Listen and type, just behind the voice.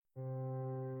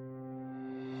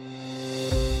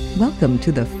Welcome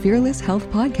to the Fearless Health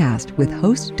Podcast with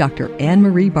host Dr.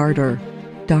 Anne-Marie Barter.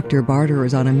 Dr. Barter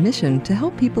is on a mission to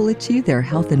help people achieve their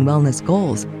health and wellness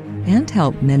goals and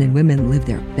help men and women live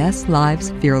their best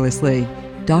lives fearlessly.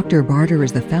 Dr. Barter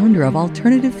is the founder of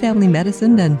Alternative Family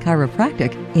Medicine and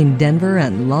Chiropractic in Denver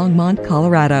and Longmont,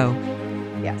 Colorado.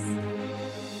 Yes.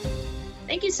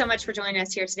 Thank you so much for joining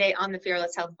us here today on the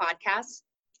Fearless Health Podcast.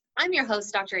 I'm your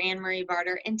host, Dr. Anne-Marie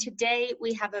Barter, and today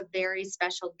we have a very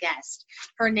special guest.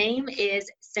 Her name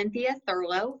is Cynthia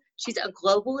Thurlow. She's a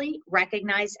globally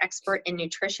recognized expert in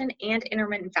nutrition and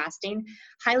intermittent fasting,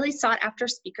 highly sought after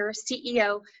speaker,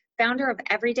 CEO, founder of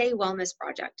Everyday Wellness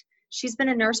Project. She's been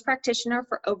a nurse practitioner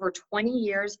for over 20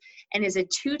 years and is a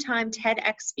two-time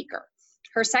TEDx speaker.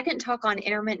 Her second talk on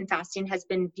intermittent fasting has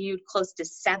been viewed close to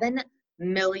 7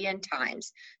 million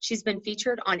times. She's been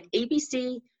featured on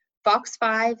ABC, Fox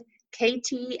 5,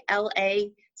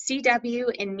 KTLA,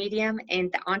 CW in Medium,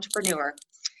 and The Entrepreneur.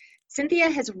 Cynthia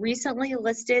has recently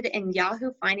listed in Yahoo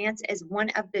Finance as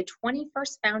one of the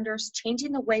 21st founders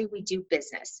changing the way we do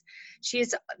business. She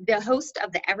is the host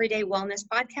of the Everyday Wellness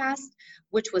Podcast,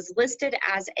 which was listed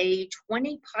as a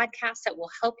 20 podcasts that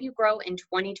will help you grow in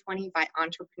 2020 by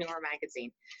Entrepreneur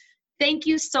Magazine. Thank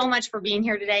you so much for being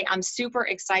here today. I'm super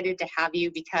excited to have you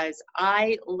because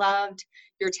I loved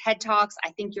your TED Talks.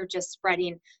 I think you're just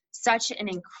spreading such an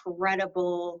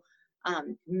incredible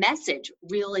message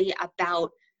really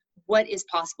about what is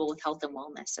possible with health and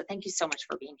wellness. So thank you so much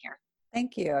for being here.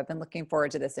 Thank you. I've been looking forward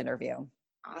to this interview.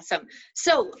 Awesome.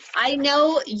 So I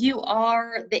know you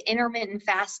are the intermittent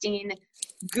fasting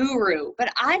guru,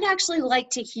 but I'd actually like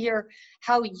to hear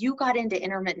how you got into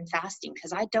intermittent fasting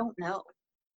because I don't know.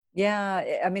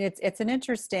 Yeah, I mean, it's an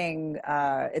interesting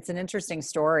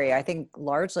story. I think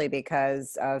largely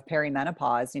because of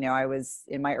perimenopause. You know, I was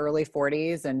in my early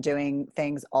 40s and doing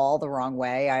things all the wrong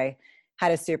way. I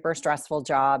had a super stressful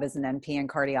job as an NP in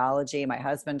cardiology. My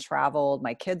husband traveled.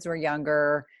 My kids were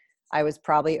younger. I was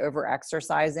probably over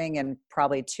exercising and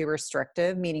probably too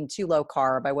restrictive, meaning too low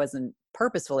carb. I wasn't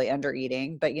purposefully under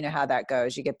eating, but you know how that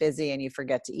goes. You get busy and you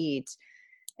forget to eat.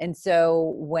 And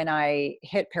so when I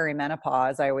hit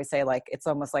perimenopause, I always say it's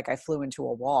almost like I flew into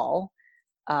a wall.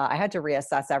 I had to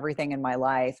reassess everything in my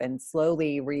life and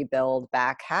slowly rebuild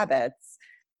back habits.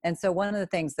 And so one of the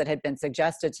things that had been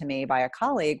suggested to me by a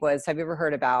colleague was, have you ever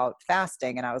heard about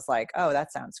fasting? And I was like, oh,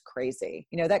 that sounds crazy.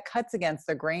 You know, that cuts against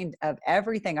the grain of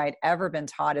everything I'd ever been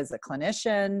taught as a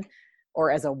clinician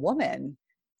or as a woman.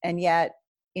 And yet,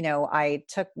 you know, I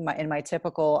took in my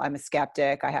typical, I'm a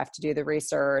skeptic. I have to do the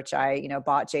research. I,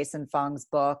 bought Jason Fung's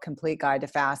book, Complete Guide to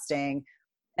Fasting,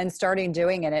 and starting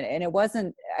doing it. And it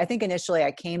wasn't, I think initially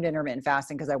I came to intermittent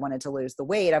fasting because I wanted to lose the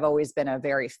weight. I've always been a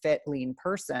very fit, lean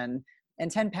person, and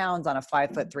 10 pounds on a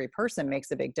 5'3" person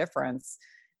makes a big difference.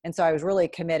 And so I was really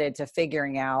committed to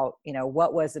figuring out,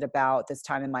 what was it about this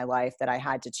time in my life that I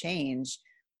had to change.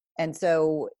 And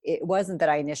so it wasn't that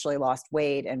I initially lost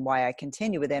weight, and why I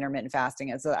continue with intermittent fasting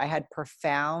is that I had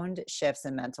profound shifts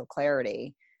in mental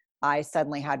clarity. I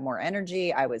suddenly had more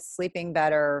energy. I was sleeping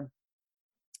better.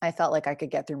 I felt like I could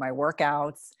get through my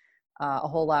workouts a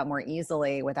whole lot more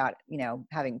easily without,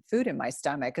 having food in my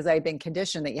stomach, because I had been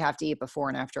conditioned that you have to eat before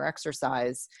and after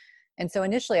exercise. And so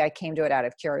initially I came to it out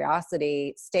of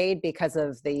curiosity, stayed because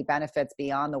of the benefits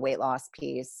beyond the weight loss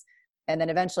piece. And then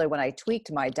eventually when I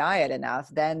tweaked my diet enough,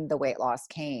 then the weight loss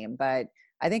came. But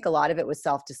I think a lot of it was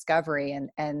self-discovery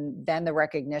and then the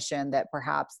recognition that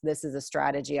perhaps this is a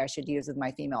strategy I should use with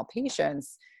my female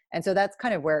patients. And so that's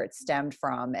kind of where it stemmed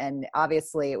from. And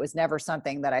obviously it was never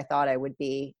something that I thought I would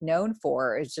be known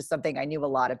for. It's just something I knew a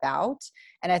lot about.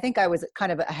 And I think I was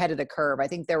kind of ahead of the curve. I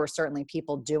think there were certainly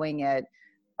people doing it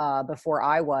before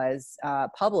I was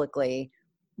publicly,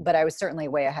 but I was certainly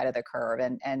way ahead of the curve.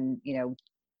 And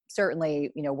certainly,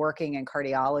 working in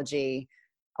cardiology,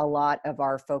 a lot of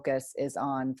our focus is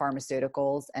on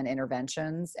pharmaceuticals and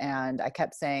interventions. And I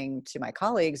kept saying to my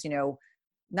colleagues,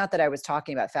 not that I was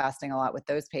talking about fasting a lot with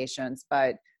those patients,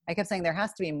 but I kept saying there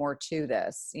has to be more to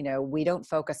this. We don't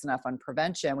focus enough on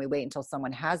prevention. We wait until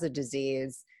someone has a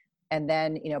disease. And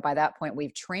then, by that point,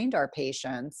 we've trained our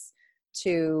patients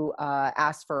to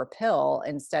ask for a pill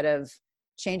instead of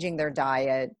changing their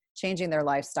diet, changing their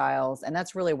lifestyles. And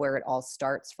that's really where it all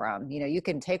starts from. You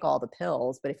can take all the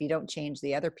pills, but if you don't change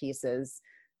the other pieces,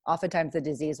 oftentimes the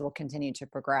disease will continue to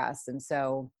progress. And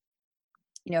so,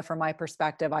 from my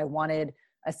perspective, I wanted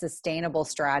a sustainable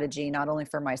strategy, not only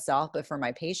for myself, but for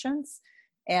my patients.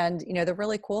 And, the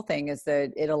really cool thing is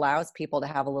that it allows people to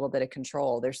have a little bit of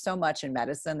control. There's so much in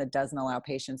medicine that doesn't allow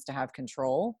patients to have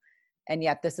control. And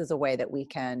yet this is a way that we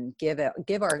can give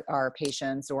our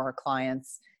patients or our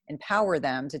clients empower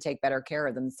them to take better care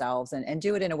of themselves and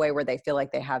do it in a way where they feel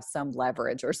like they have some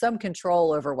leverage or some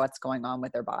control over what's going on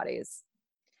with their bodies.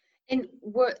 And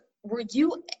were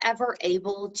you ever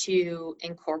able to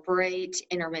incorporate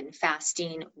intermittent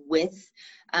fasting with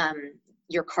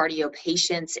your cardio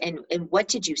patients, and what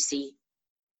did you see?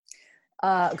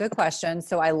 Good question.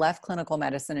 So I left clinical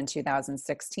medicine in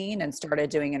 2016 and started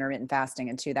doing intermittent fasting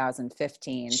in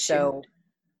 2015. Shoot. So,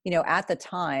 at the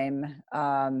time,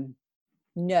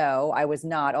 no, I was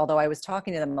not, although I was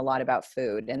talking to them a lot about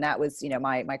food. And that was,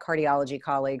 my cardiology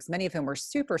colleagues, many of whom were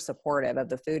super supportive of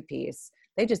the food piece.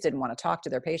 They just didn't want to talk to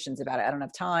their patients about it. I don't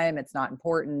have time. It's not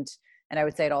important. And I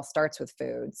would say it all starts with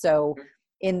food. So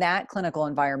in that clinical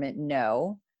environment,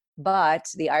 no. But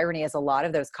the irony is a lot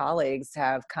of those colleagues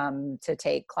have come to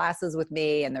take classes with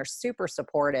me and they're super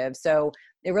supportive. So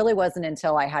it really wasn't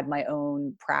until I had my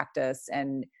own practice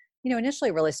and, initially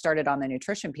really started on the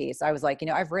nutrition piece. I was like,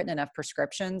 I've written enough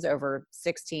prescriptions over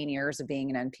 16 years of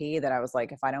being an NP that I was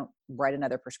like, if I don't write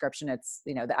another prescription, it's,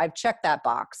 I've checked that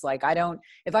box. Like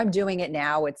if I'm doing it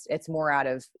now, it's more out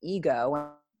of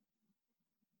ego.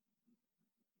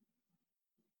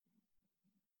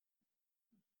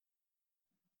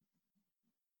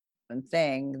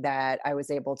 Thing that I was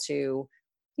able to,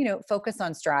 focus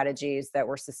on strategies that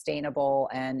were sustainable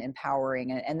and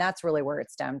empowering. And that's really where it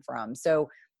stemmed from. So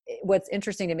what's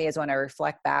interesting to me is when I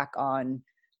reflect back on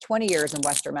 20 years in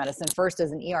Western medicine, first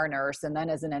as an ER nurse and then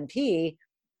as an NP,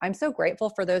 I'm so grateful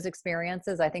for those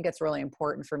experiences. I think it's really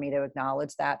important for me to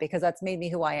acknowledge that because that's made me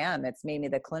who I am. It's made me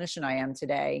the clinician I am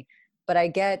today. But I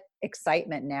get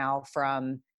excitement now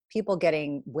from people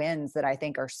getting wins that I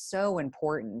think are so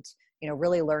important,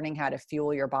 really learning how to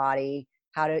fuel your body,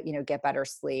 how to, get better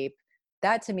sleep.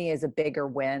 That to me is a bigger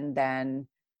win than,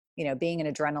 being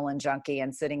an adrenaline junkie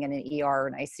and sitting in an ER or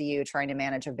an ICU trying to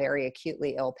manage a very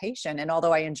acutely ill patient. And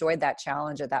although I enjoyed that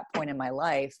challenge at that point in my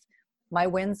life, my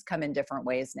wins come in different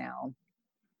ways now.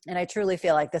 And I truly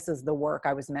feel like this is the work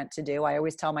I was meant to do. I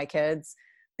always tell my kids,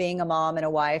 being a mom and a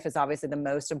wife is obviously the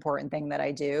most important thing that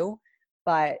I do.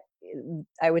 But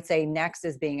I would say next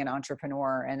is being an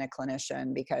entrepreneur and a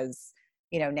clinician because,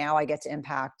 now I get to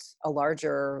impact a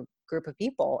larger group of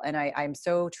people. And I'm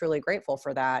so truly grateful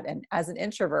for that. And as an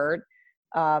introvert,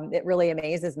 it really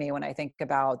amazes me when I think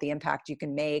about the impact you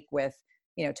can make with,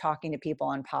 talking to people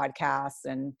on podcasts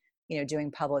and,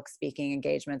 doing public speaking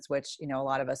engagements, which, a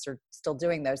lot of us are still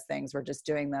doing those things. We're just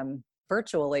doing them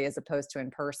virtually as opposed to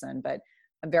in person. But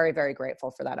I'm very, very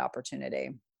grateful for that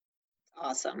opportunity.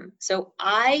 Awesome. So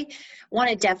I want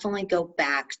to definitely go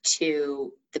back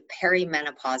to the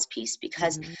perimenopause piece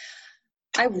because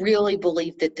I really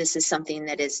believe that this is something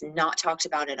that is not talked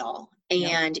about at all.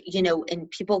 And, and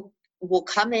people will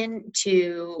come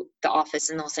into the office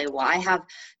and they'll say, well, I have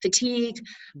fatigue,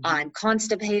 I'm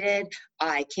constipated,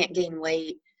 I can't gain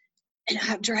weight, and I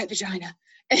have dry vagina.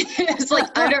 It's like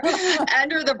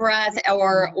under the breath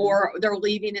or they're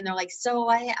leaving and they're like, so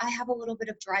I have a little bit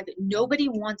of dry, but nobody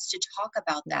wants to talk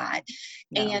about that.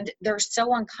 No. And they're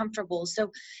so uncomfortable.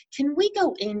 So can we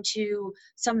go into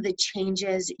some of the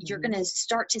changes you're going to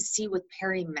start to see with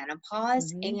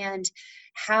perimenopause and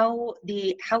how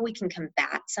we can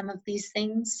combat some of these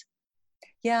things?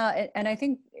 Yeah. And I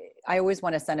think I always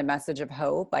want to send a message of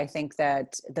hope. I think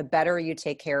that the better you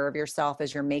take care of yourself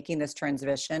as you're making this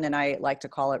transition, and I like to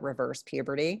call it reverse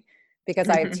puberty because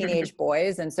I have teenage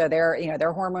boys. And so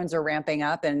their hormones are ramping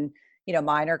up and,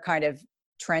 mine are kind of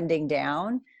trending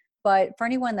down. But for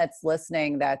anyone that's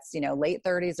listening, that's, late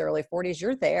 30s, early 40s,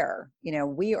 you're there.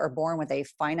 We are born with a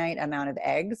finite amount of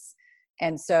eggs.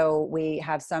 And so we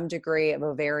have some degree of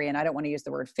ovarian, I don't want to use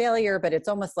the word failure, but it's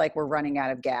almost like we're running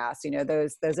out of gas.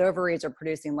 Those ovaries are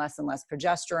producing less and less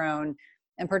progesterone.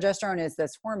 And progesterone is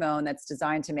this hormone that's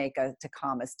designed to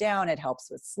calm us down. It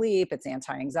helps with sleep. It's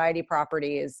anti-anxiety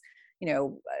properties,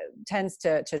 tends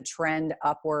to trend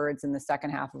upwards in the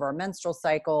second half of our menstrual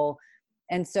cycle.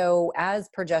 And so as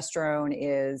progesterone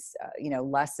is,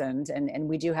 lessened, and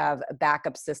we do have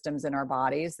backup systems in our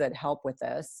bodies that help with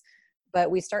this, but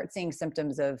we start seeing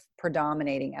symptoms of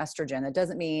predominating estrogen. That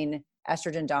doesn't mean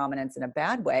estrogen dominance in a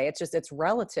bad way. It's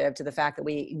relative to the fact that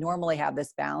we normally have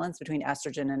this balance between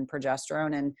estrogen and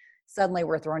progesterone. And suddenly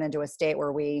we're thrown into a state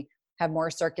where we have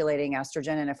more circulating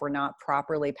estrogen. And if we're not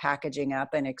properly packaging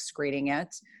up and excreting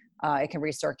it, it can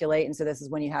recirculate. And so this is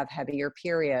when you have heavier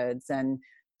periods and,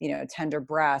 tender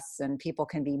breasts, and people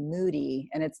can be moody.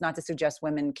 And it's not to suggest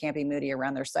women can't be moody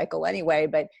around their cycle anyway,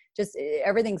 but just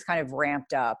everything's kind of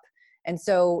ramped up. And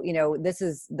so, this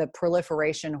is the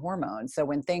proliferation hormone. So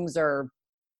when things are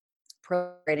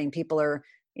proliferating, people are,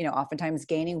 oftentimes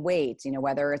gaining weight,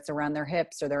 whether it's around their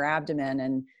hips or their abdomen.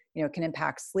 And, can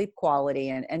impact sleep quality.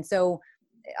 And so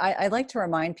I like to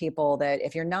remind people that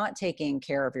if you're not taking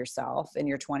care of yourself in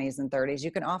your 20s and 30s,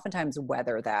 you can oftentimes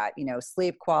weather that,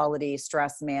 sleep quality,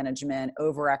 stress management,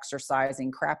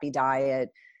 over-exercising, crappy diet.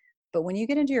 But when you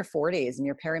get into your 40s and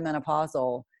you're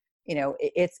perimenopausal,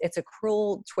 it's a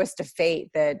cruel twist of fate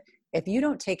that if you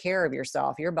don't take care of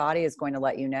yourself, your body is going to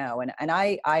let you know. And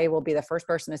I will be the first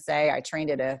person to say I trained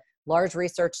at a large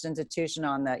research institution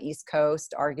on the East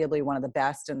Coast, arguably one of the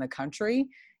best in the country.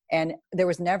 And there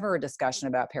was never a discussion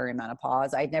about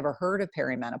perimenopause. I'd never heard of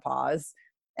perimenopause.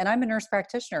 And I'm a nurse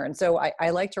practitioner. And so I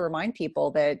like to remind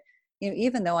people that,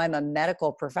 even though I'm a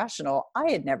medical professional,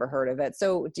 I had never heard of it.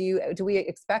 So do we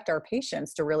expect our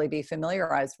patients to really be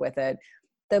familiarized with it?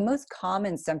 The most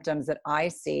common symptoms that I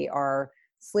see are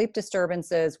sleep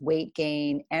disturbances, weight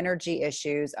gain, energy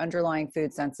issues, underlying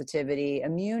food sensitivity,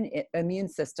 immune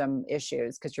system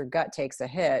issues, because your gut takes a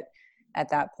hit at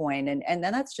that point. And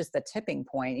then that's just the tipping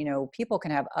point. People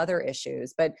can have other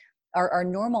issues, but our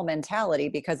normal mentality,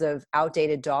 because of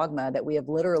outdated dogma that we have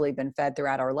literally been fed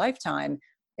throughout our lifetime,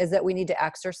 is that we need to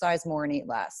exercise more and eat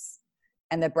less,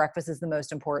 and that breakfast is the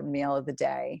most important meal of the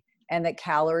day, and that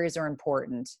calories are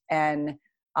important. And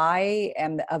I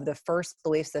am of the first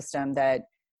belief system that,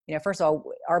 first of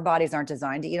all, our bodies aren't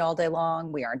designed to eat all day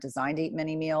long. We aren't designed to eat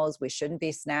many meals. We shouldn't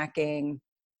be snacking.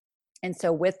 And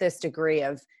so with this degree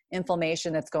of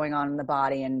inflammation that's going on in the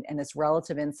body and this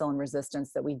relative insulin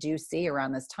resistance that we do see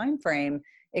around this time frame,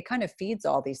 it kind of feeds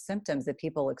all these symptoms that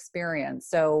people experience.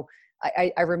 So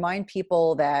I remind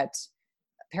people that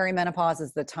perimenopause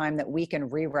is the time that we can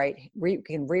rewrite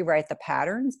the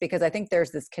patterns, because I think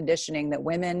there's this conditioning that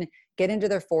women get into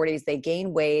their 40s, they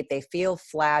gain weight, they feel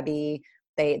flabby,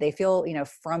 they feel,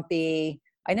 frumpy.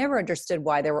 I never understood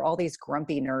why there were all these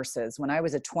grumpy nurses. When I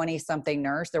was a 20-something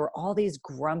nurse, there were all these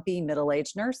grumpy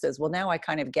middle-aged nurses. Well, now I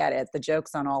kind of get it. The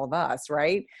joke's on all of us,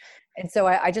 right? And so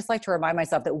I just like to remind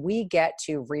myself that we get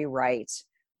to rewrite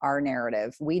our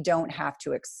narrative. We don't have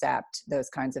to accept those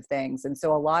kinds of things. And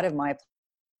so a lot of my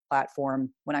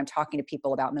platform when I'm talking to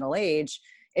people about middle age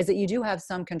is that you do have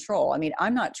some control. I mean,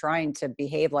 I'm not trying to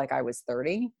behave like I was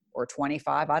 30 or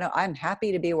 25. I'm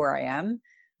happy to be where I am.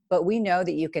 But we know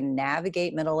that you can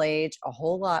navigate middle age a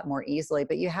whole lot more easily,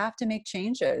 but you have to make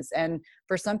changes. And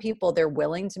for some people, they're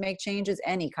willing to make changes,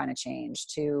 any kind of change,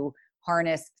 to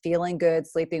harness feeling good,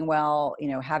 sleeping well,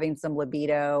 having some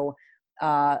libido.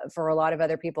 For a lot of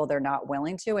other people, they're not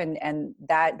willing to. And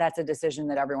that's a decision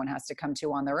that everyone has to come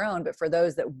to on their own. But for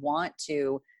those that want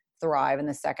to thrive in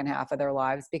the second half of their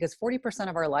lives, because 40%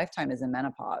 of our lifetime is in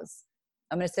menopause.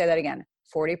 I'm going to say that again.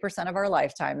 40% of our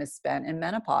lifetime is spent in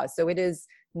menopause. So it is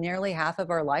nearly half of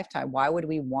our lifetime. Why would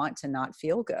we want to not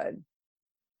feel good?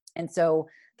 And so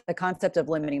the concept of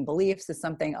limiting beliefs is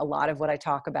something, a lot of what I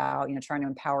talk about, trying to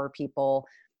empower people.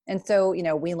 And so,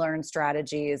 we learn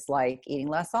strategies like eating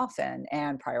less often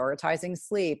and prioritizing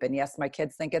sleep. And yes, my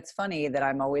kids think it's funny that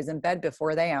I'm always in bed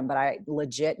before they am, but I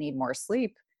legit need more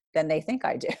sleep than they think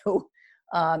I do.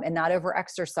 And not over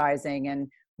exercising, and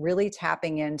really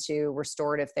tapping into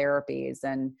restorative therapies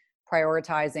and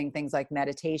prioritizing things like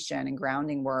meditation and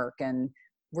grounding work and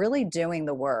really doing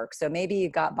the work. So maybe you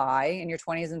got by in your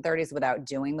 20s and 30s without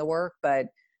doing the work, but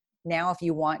now if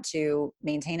you want to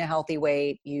maintain a healthy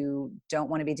weight, you don't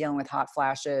want to be dealing with hot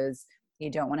flashes, you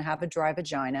don't want to have a dry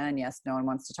vagina, and yes, no one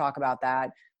wants to talk about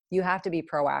that, you have to be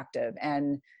proactive.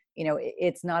 And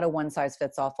it's not a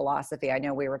one-size-fits-all philosophy. I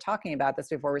know we were talking about this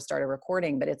before we started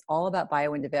recording, but it's all about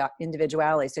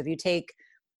bio-individuality. So if you take,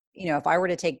 if I were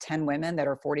to take 10 women that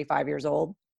are 45 years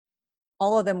old,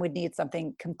 all of them would need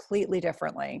something completely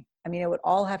differently. I mean, it would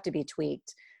all have to be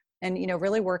tweaked. And,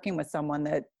 really working with someone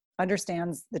that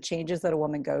understands the changes that a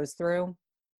woman goes through,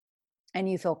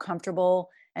 and you feel comfortable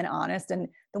and honest. And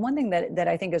the one thing that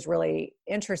I think is really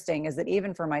interesting is that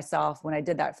even for myself, when I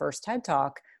did that first TED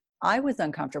Talk, I was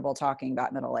uncomfortable talking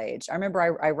about middle age. I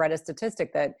remember I read a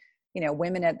statistic that,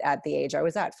 women at the age I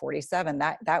was at, 47,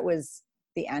 that was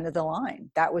the end of the line.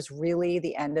 That was really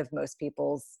the end of most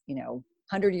people's,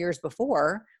 100 years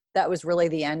before, that was really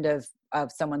the end of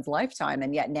someone's lifetime.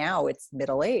 And yet now it's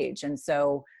middle age. And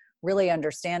so really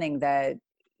understanding that,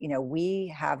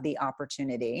 we have the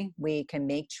opportunity, we can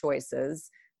make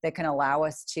choices that can allow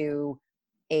us to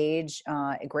age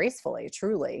gracefully,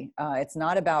 truly. It's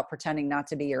not about pretending not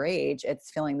to be your age.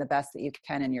 It's feeling the best that you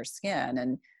can in your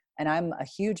skin. And I'm a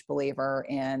huge believer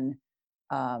in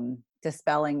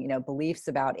dispelling, beliefs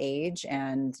about age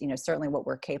and, certainly what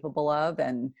we're capable of.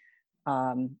 And,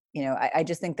 I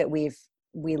just think that we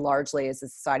largely as a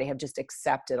society have just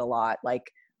accepted a lot.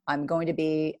 Like, I'm going to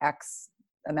be X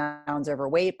amounts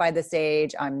overweight by this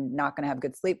age. I'm not going to have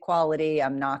good sleep quality.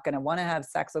 I'm not going to want to have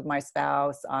sex with my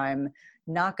spouse. I'm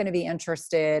not going to be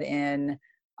interested in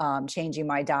changing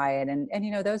my diet. And,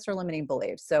 you know, those are limiting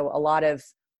beliefs. So a lot of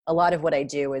what I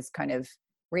do is kind of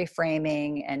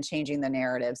reframing and changing the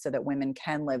narrative so that women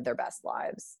can live their best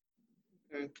lives.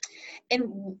 Mm-hmm.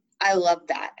 And I love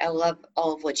that. I love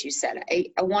all of what you said.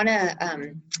 I want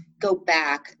to go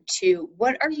back to,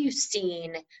 what are you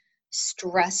seeing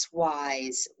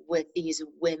stress-wise with these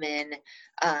women,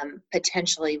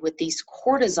 potentially with these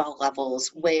cortisol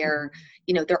levels where,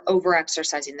 you know, they're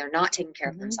over-exercising, they're not taking care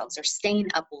of themselves, they're staying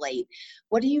up late.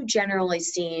 What are you generally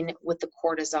seeing with the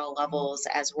cortisol levels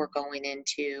as we're going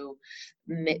into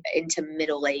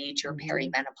middle age or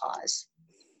perimenopause?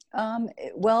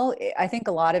 Well, I think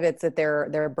a lot of it's that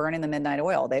they're burning the midnight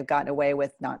oil. They've gotten away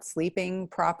with not sleeping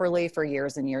properly for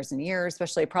years and years and years,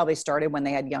 especially probably started when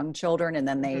they had young children and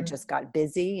then they just got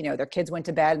busy. You know, their kids went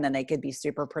to bed and then they could be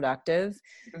super productive.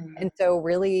 And so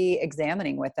really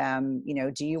examining with them, you know,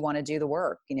 do you want to do the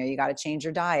work? You know, you got to change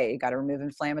your diet. You got to remove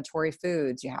inflammatory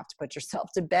foods. You have to put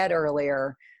yourself to bed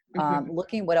earlier.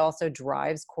 Looking what also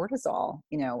drives cortisol.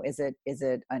 You know, is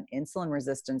it an insulin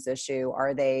resistance issue?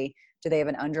 Do they have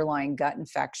an underlying gut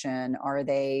infection? Are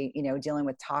they, you know, dealing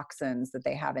with toxins that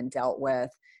they haven't dealt with?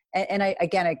 And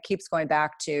again, it keeps going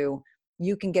back to,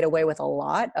 you can get away with a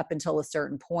lot up until a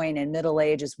certain point, and middle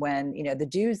age is when, you know, the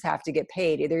dues have to get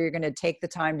paid. Either you're going to take the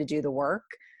time to do the work,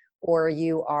 or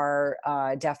you are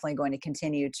definitely going to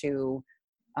continue to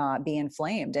be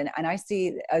inflamed. And I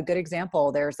see a good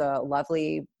example. There's a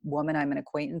lovely woman I'm an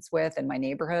acquaintance with in my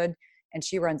neighborhood, and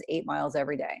she runs 8 miles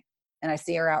every day. And I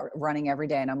see her out running every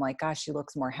day. And I'm like, gosh, she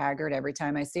looks more haggard every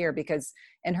time I see her, because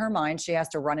in her mind, she has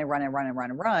to run and run and run and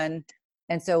run and run.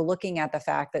 And so looking at the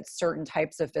fact that certain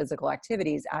types of physical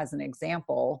activities, as an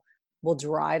example, will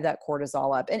drive that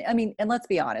cortisol up. And I mean, and let's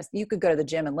be honest, you could go to the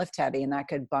gym and lift heavy and that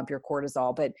could bump your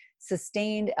cortisol, but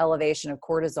sustained elevation of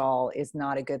cortisol is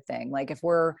not a good thing. Like if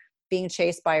we're being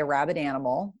chased by a rabid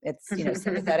animal, it's, you know,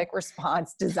 sympathetic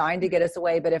response designed to get us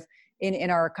away. But if in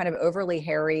our kind of overly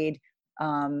harried,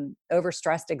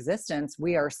 overstressed existence,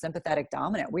 we are sympathetic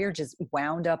dominant. We are just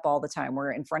wound up all the time.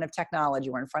 We're in front of technology.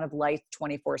 We're in front of life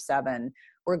 24/7.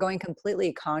 We're going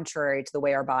completely contrary to the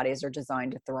way our bodies are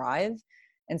designed to thrive.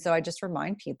 And so I just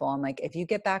remind people, I'm like, if you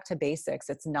get back to basics,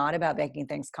 it's not about making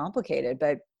things complicated,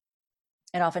 but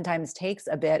it oftentimes takes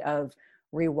a bit of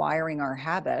rewiring our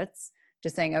habits,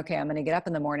 just saying, okay, I'm going to get up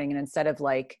in the morning, and instead of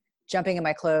like jumping in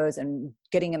my clothes and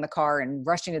getting in the car and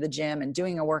rushing to the gym and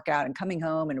doing a workout and coming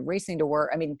home and racing to work.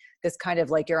 I mean, this kind of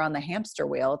like you're on the hamster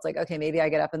wheel. It's like, okay, maybe I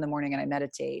get up in the morning and I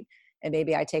meditate, and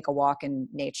maybe I take a walk in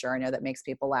nature. I know that makes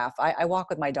people laugh. I walk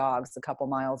with my dogs a couple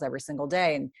miles every single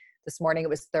day. And this morning it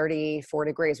was 34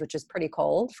 degrees, which is pretty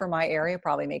cold for my area.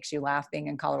 Probably makes you laugh being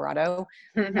in Colorado.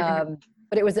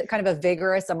 But it was kind of a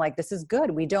vigorous, I'm like, this is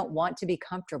good. We don't want to be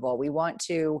comfortable. We want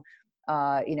to,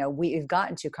 you know, we've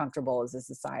gotten too comfortable as a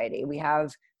society. We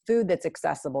have food that's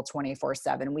accessible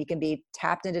 24/7. We can be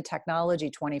tapped into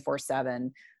technology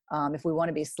 24/7. If we want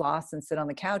to be sloths and sit on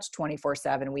the couch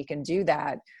 24/7, we can do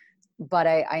that. But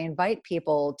I invite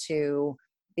people to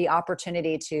the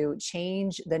opportunity to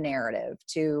change the narrative,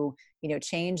 to, you know,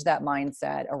 change that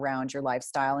mindset around your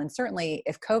lifestyle. And certainly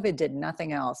if COVID did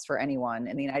nothing else for anyone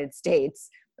in the United States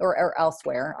or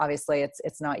elsewhere, obviously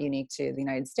it's not unique to the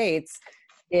United States,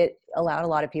 it allowed a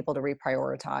lot of people to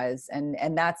reprioritize.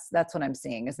 And that's what I'm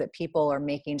seeing, is that people are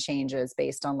making changes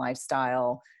based on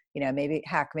lifestyle. You know, maybe you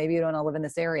don't want to live in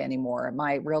this area anymore.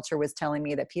 My realtor was telling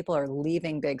me that people are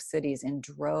leaving big cities in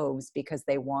droves because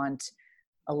they want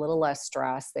a little less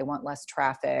stress. They want less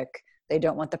traffic. They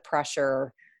don't want the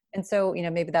pressure. And so, you know,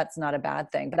 maybe that's not a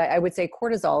bad thing, but I would say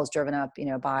cortisol is driven up, you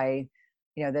know, by,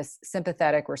 you know, this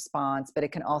sympathetic response, but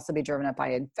it can also be driven up by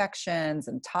infections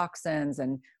and toxins.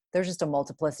 And there's just a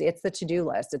multiplicity. It's the to-do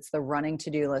list. It's the running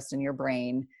to-do list in your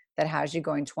brain that has you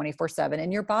going 24/7.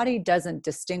 And your body doesn't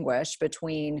distinguish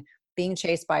between being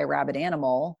chased by a rabid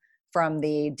animal from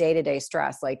the day-to-day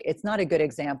stress. Like, it's not a good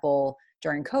example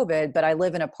during COVID, but I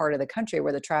live in a part of the country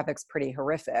where the traffic's pretty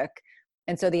horrific.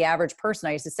 And so the average person,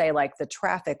 I used to say, like, the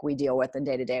traffic we deal with in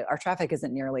day-to-day, our traffic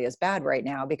isn't nearly as bad right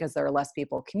now because there are less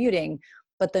people commuting,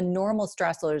 but the normal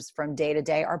stressors from day to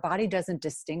day, our body doesn't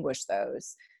distinguish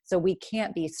those. So we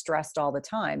can't be stressed all the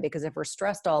time, because if we're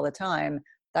stressed all the time,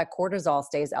 that cortisol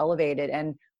stays elevated.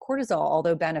 And cortisol,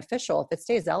 although beneficial, if it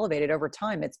stays elevated over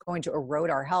time, it's going to erode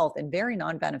our health in very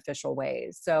non-beneficial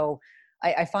ways. So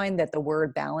I find that the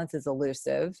word balance is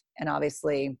elusive and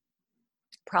obviously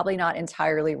probably not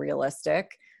entirely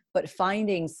realistic, but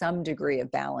finding some degree of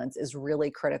balance is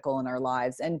really critical in our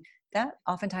lives. And that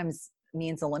oftentimes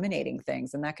means eliminating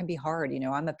things. And that can be hard.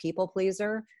 I'm a people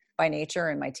pleaser by nature,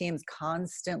 and my team's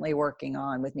constantly working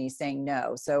on with me saying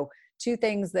no. So two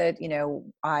things that,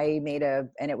 I made and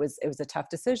it was a tough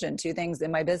decision, two things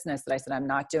in my business that I said, I'm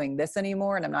not doing this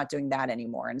anymore and I'm not doing that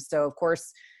anymore. And so of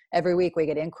course, every week we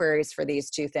get inquiries for these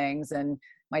two things. And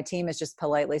my team is just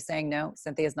politely saying, no,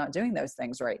 Cynthia's not doing those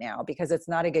things right now because it's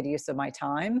not a good use of my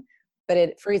time, but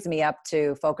it frees me up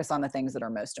to focus on the things that are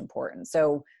most important.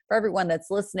 So for everyone that's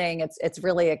listening, it's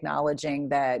really acknowledging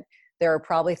that there are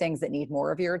probably things that need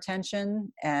more of your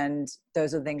attention, and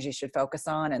those are the things you should focus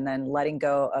on, and then letting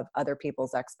go of other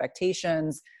people's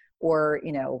expectations. Or,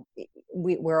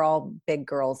 we're all big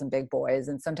girls and big boys,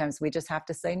 and sometimes we just have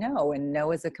to say no, and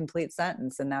no is a complete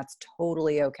sentence, and that's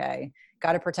totally okay.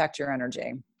 Got to protect your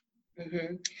energy.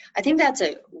 Mm-hmm. I think that's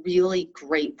a really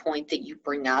great point that you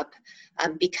bring up,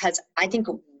 because I think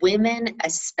women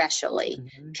especially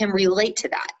Mm-hmm. can relate to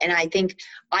that. And I think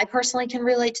I personally can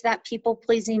relate to that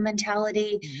people-pleasing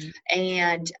mentality. Mm-hmm.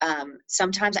 And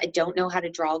sometimes I don't know how to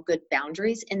draw good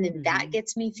boundaries. And then that Mm-hmm.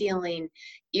 gets me feeling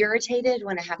irritated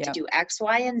when I have to Yep. do X,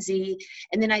 Y, and Z.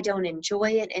 And then I don't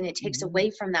enjoy it, and it takes Mm-hmm. away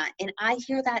from that. And I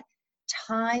hear that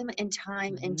time and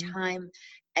time and Mm-hmm. time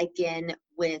again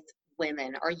with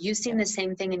women. Are you seeing the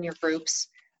same thing in your groups?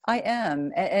 I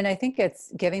am. And I think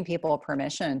it's giving people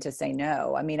permission to say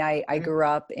no. I mean, I Mhm. grew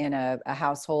up in a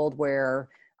household where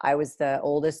I was the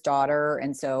oldest daughter.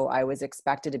 And so I was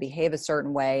expected to behave a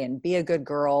certain way and be a good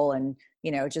girl and,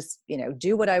 just,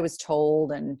 do what I was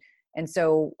told. And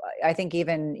so I think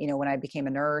even, when I became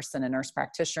a nurse and a nurse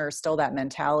practitioner, still that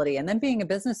mentality. And then being a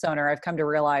business owner, I've come to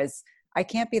realize I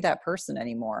can't be that person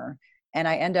anymore. And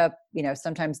I end up,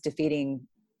 sometimes defeating.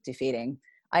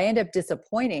 I end up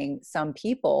disappointing some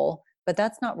people, but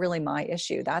that's not really my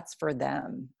issue. That's for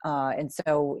them. And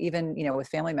so even, with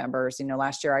family members,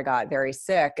 last year I got very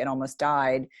sick and almost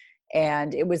died.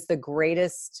 And it was the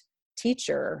greatest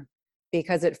teacher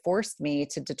because it forced me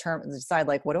to decide,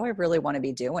 like, what do I really want to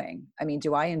be doing? I mean,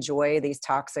 do I enjoy these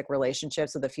toxic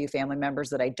relationships with a few family members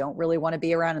that I don't really want to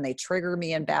be around and they trigger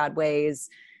me in bad ways?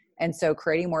 And so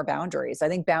creating more boundaries. I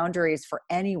think boundaries for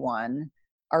anyone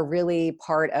are really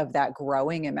part of that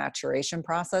growing and maturation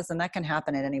process. And that can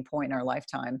happen at any point in our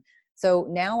lifetime. So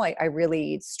now I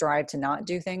really strive to not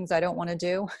do things I don't want to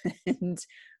do and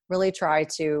really try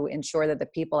to ensure that the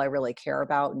people I really care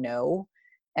about know.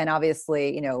 And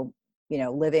obviously,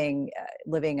 living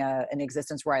an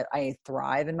existence where I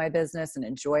thrive in my business and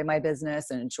enjoy my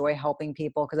business and enjoy helping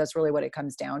people, because that's really what it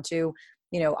comes down to.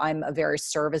 I'm a very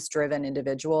service-driven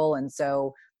individual. And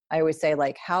so I always say,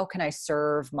 like, how can I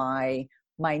serve my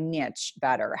niche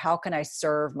better? How can I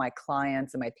serve my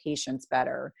clients and my patients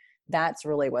better? That's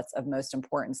really what's of most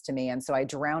importance to me. And so I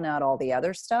drown out all the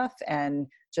other stuff and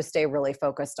just stay really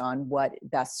focused on what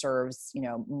best serves,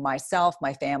 myself,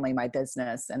 my family, my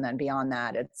business. And then beyond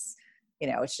that, it's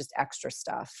just extra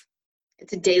stuff.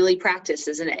 It's a daily practice,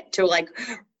 isn't it? To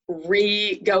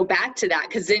go back to that,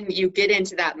 because then you get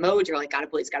into that mode. You're like, gotta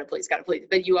please.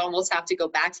 But you almost have to go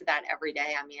back to that every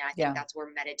day. I mean, I think that's where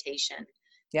meditation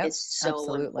is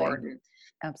so important.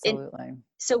 Absolutely. And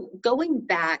so going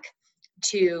back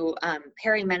to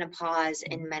perimenopause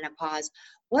and menopause,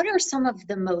 what are some of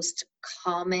the most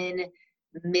common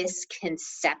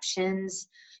misconceptions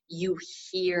you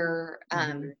hear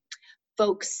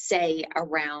folks say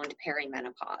around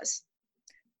perimenopause?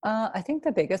 I think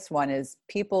the biggest one is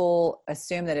people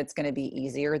assume that it's going to be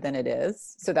easier than it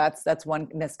is. So that's one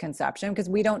misconception, because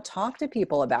we don't talk to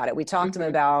people about it. We talk to them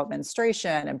about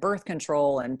menstruation and birth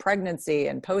control and pregnancy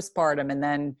and postpartum, and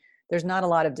then there's not a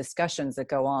lot of discussions that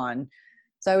go on.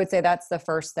 So I would say that's the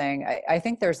first thing. I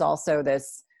think there's also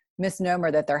this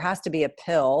misnomer that there has to be a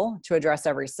pill to address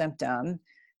every symptom.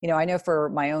 I know for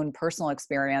my own personal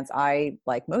experience, I,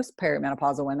 like most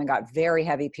perimenopausal women, got very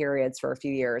heavy periods for a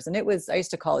few years. And I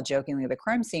used to call it jokingly the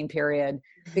crime scene period,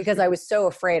 because I was so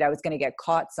afraid I was going to get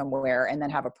caught somewhere and then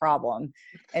have a problem.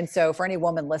 And so for any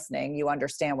woman listening, you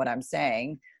understand what I'm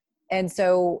saying. And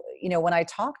so, when I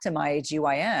talked to my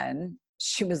GYN,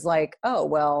 she was like, oh,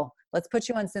 well, let's put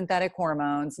you on synthetic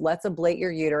hormones. Let's ablate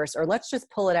your uterus, or let's just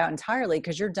pull it out entirely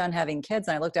because you're done having kids.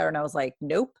 And I looked at her and I was like,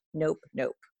 nope.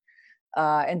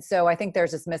 And so I think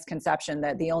there's this misconception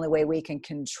that the only way we can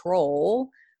control,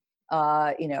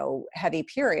 heavy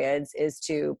periods is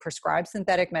to prescribe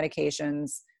synthetic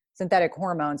medications, synthetic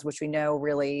hormones, which we know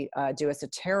really do us a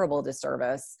terrible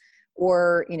disservice,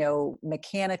 or,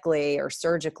 mechanically or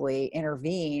surgically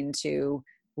intervene to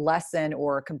lessen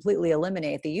or completely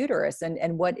eliminate the uterus.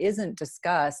 And what isn't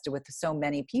discussed with so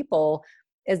many people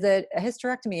is that a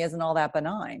hysterectomy isn't all that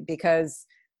benign, because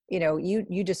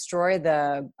you destroy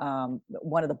the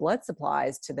one of the blood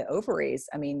supplies to the ovaries.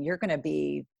 I mean,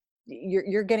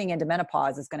 you're getting into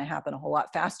menopause is going to happen a whole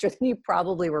lot faster than you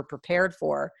probably were prepared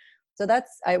for. So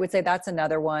I would say that's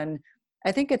another one.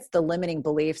 I think it's the limiting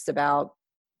beliefs about,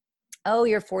 oh,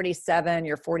 you're 47,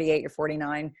 you're 48, you're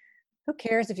 49. Who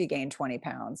cares if you gain 20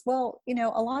 pounds? Well,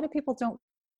 a lot of people don't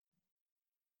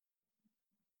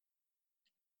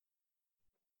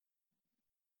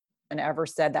and ever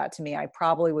said that to me, I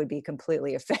probably would be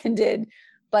completely offended.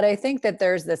 But I think that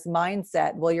there's this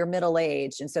mindset, well, you're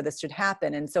middle-aged, and so this should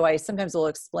happen. And so I sometimes will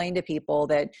explain to people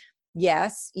that,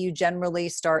 yes, you generally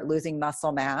start losing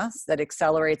muscle mass that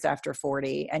accelerates after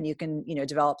 40, and you can,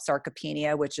 develop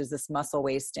sarcopenia, which is this muscle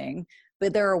wasting,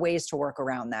 but there are ways to work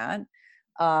around that.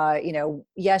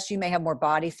 Yes, you may have more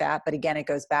body fat, but again, it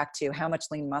goes back to how much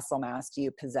lean muscle mass do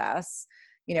you possess?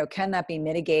 Can that be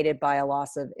mitigated by a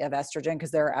loss of estrogen?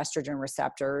 Because there are estrogen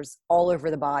receptors all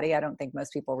over the body. I don't think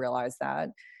most people realize that.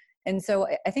 And so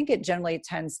I think it generally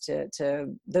tends to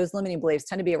those limiting beliefs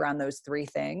tend to be around those three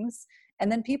things.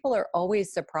 And then people are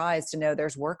always surprised to know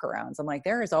there's workarounds. I'm like,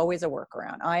 there is always a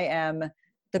workaround. I am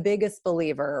the biggest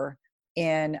believer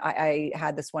in, I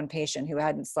had this one patient who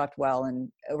hadn't slept well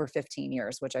in over 15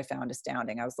 years, which I found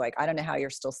astounding. I was like, I don't know how you're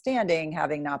still standing,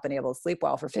 having not been able to sleep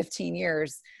well for 15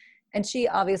 years. And she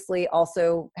obviously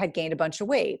also had gained a bunch of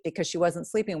weight because she wasn't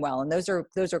sleeping well. And those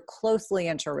are closely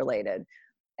interrelated.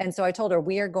 And so I told her,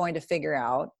 we are going to figure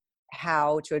out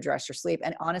how to address your sleep.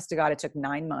 And honest to God, it took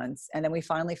 9 months. And then we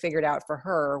finally figured out for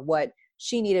her what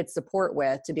she needed support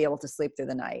with to be able to sleep through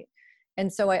the night.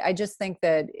 And so I just think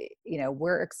that,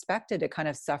 we're expected to kind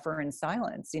of suffer in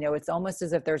silence. It's almost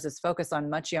as if there's this focus on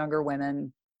much younger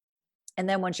women. And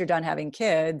then once you're done having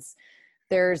kids,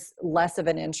 there's less of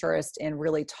an interest in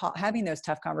really having those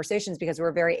tough conversations because we're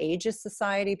a very ageist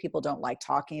society. People don't like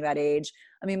talking about age.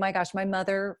 I mean, my gosh, my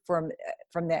mother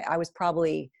I was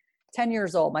probably 10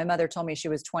 years old. My mother told me she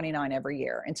was 29 every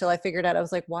year until I figured out, I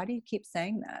was like, why do you keep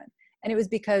saying that? And it was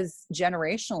because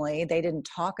generationally, they didn't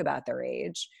talk about their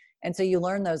age. And so you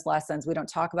learn those lessons. We don't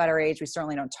talk about our age. We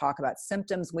certainly don't talk about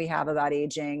symptoms we have about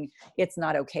aging. It's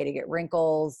not okay to get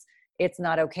wrinkles. It's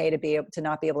not okay to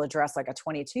not be able to dress like a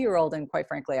 22-year-old. And quite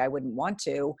frankly, I wouldn't want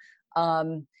to.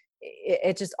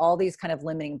 It's just all these kind of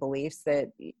limiting beliefs that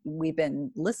we've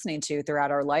been listening to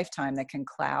throughout our lifetime that can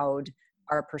cloud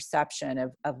our perception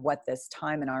of what this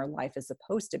time in our life is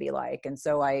supposed to be like. And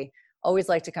so I always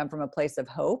like to come from a place of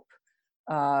hope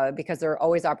because there are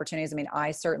always opportunities. I mean, all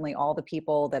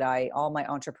my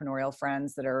entrepreneurial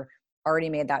friends that are already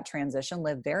made that transition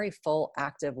live very full,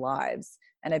 active lives.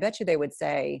 And I bet you they would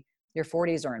say, your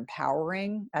 40s are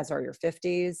empowering, as are your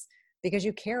 50s, because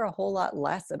you care a whole lot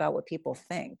less about what people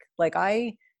think. Like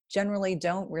I generally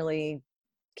don't really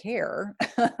care.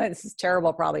 This is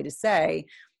terrible probably to say.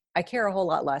 I care a whole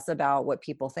lot less about what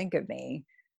people think of me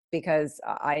because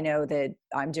I know that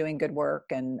I'm doing good work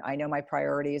and I know my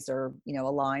priorities are,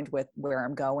 aligned with where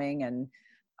I'm going. And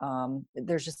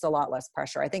there's just a lot less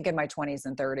pressure. I think in my 20s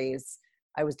and 30s,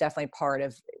 I was definitely part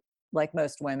of, like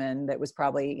most women, that was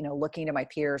probably, looking to my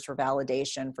peers for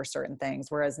validation for certain things.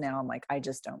 Whereas now I'm like, I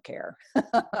just don't care,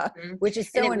 which is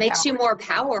so and it makes you more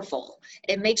powerful.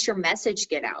 It makes your message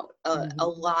get out a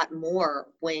lot more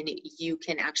when you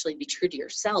can actually be true to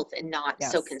yourself and not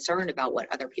so concerned about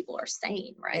what other people are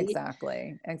saying. Right.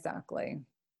 Exactly.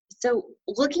 So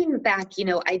looking back,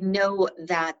 I know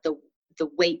that the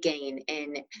weight gain,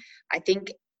 and I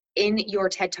think in your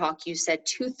TED Talk, you said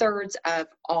 2/3 of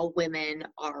all women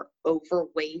are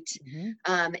overweight.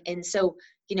 And so,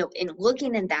 in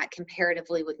looking at that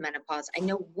comparatively with menopause, I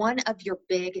know one of your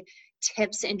big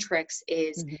tips and tricks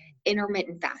is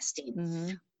intermittent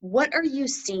fasting. What are you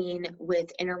seeing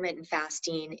with intermittent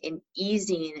fasting in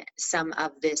easing some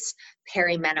of this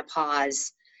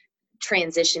perimenopause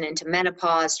transition into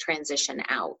menopause, transition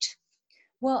out?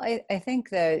 Well, I think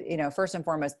that, first and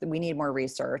foremost, we need more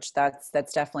research. That's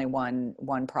definitely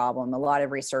one problem. A lot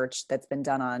of research that's been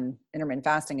done on intermittent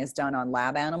fasting is done on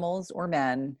lab animals or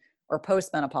men or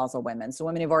postmenopausal women. So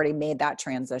women who've already made that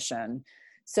transition.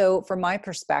 So from my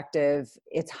perspective,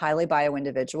 it's highly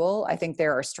bio-individual. I think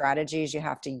there are strategies you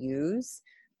have to use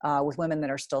with women that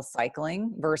are still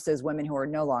cycling versus women who are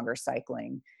no longer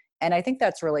cycling. And I think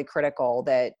that's really critical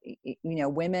that,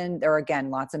 women, there are,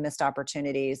 again, lots of missed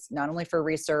opportunities, not only for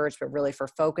research, but really for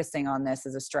focusing on this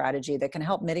as a strategy that can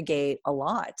help mitigate a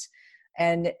lot.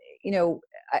 And,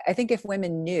 I think if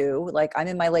women knew, like I'm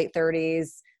in my late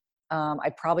 30s,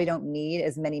 I probably don't need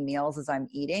as many meals as I'm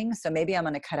eating. So maybe I'm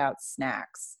going to cut out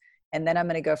snacks. And then I'm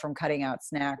going to go from cutting out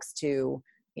snacks to,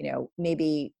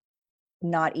 maybe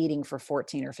not eating for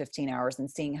 14 or 15 hours and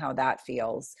seeing how that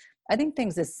feels. I think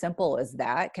things as simple as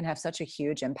that can have such a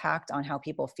huge impact on how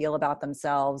people feel about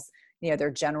themselves,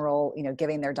 their general,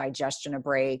 giving their digestion a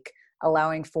break,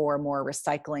 allowing for more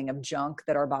recycling of junk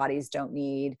that our bodies don't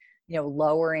need,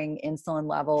 lowering insulin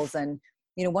levels. And,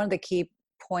 one of the key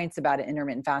points about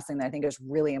intermittent fasting that I think is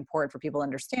really important for people to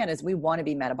understand is we want to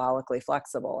be metabolically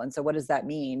flexible. And so what does that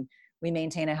mean? We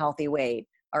maintain a healthy weight.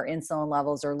 Our insulin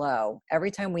levels are low. Every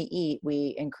time we eat,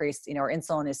 we increase, our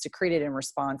insulin is secreted in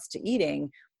response to eating,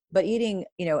 but eating,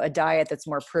 a diet that's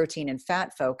more protein and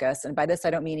fat focused. And by this, I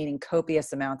don't mean eating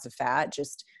copious amounts of fat,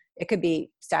 just it could be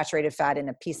saturated fat in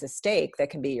a piece of steak that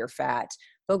can be your fat.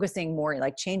 Focusing more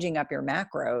like changing up your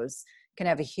macros can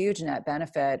have a huge net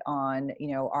benefit on,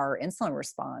 our insulin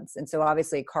response. And so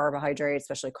obviously carbohydrates,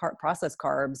 especially processed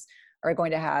carbs, are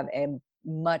going to have a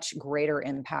much greater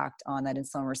impact on that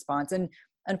insulin response. And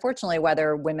unfortunately,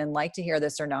 whether women like to hear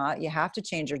this or not, you have to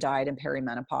change your diet in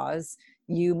perimenopause.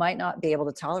 You might not be able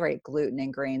to tolerate gluten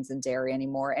and grains and dairy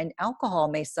anymore. And alcohol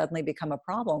may suddenly become a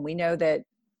problem. We know that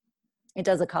it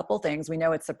does a couple things. We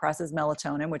know it suppresses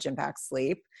melatonin, which impacts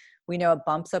sleep. We know it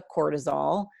bumps up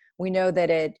cortisol. We know that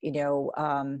it,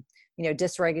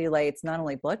 dysregulates not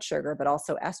only blood sugar, but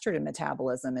also estrogen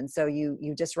metabolism. And so you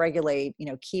dysregulate,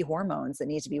 key hormones that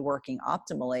need to be working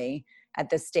optimally at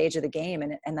this stage of the game.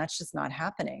 And that's just not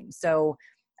happening. So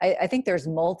I think there's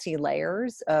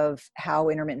multi-layers of how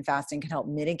intermittent fasting can help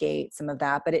mitigate some of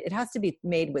that, but it has to be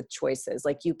made with choices.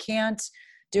 Like you can't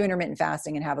do intermittent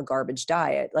fasting and have a garbage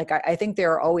diet. Like I think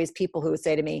there are always people who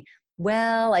say to me,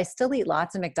 well, I still eat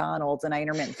lots of McDonald's and I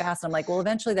intermittent fast. I'm like, well,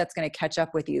 eventually that's going to catch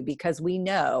up with you because we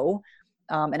know,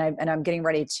 and I'm getting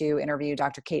ready to interview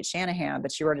Dr. Kate Shanahan,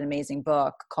 but she wrote an amazing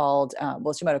book called,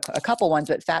 she wrote a couple ones,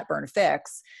 but Fat Burn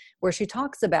Fix, where she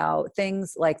talks about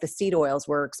things like the seed oils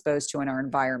we're exposed to in our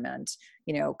environment,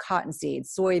 cottonseed,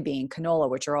 soybean, canola,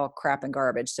 which are all crap and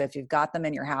garbage. So if you've got them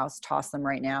in your house, toss them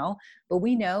right now. But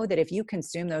we know that if you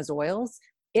consume those oils,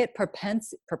 it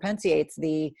propitiates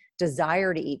the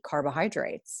desire to eat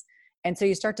carbohydrates. And so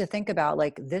you start to think about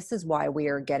like, this is why we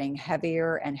are getting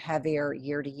heavier and heavier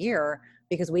year to year,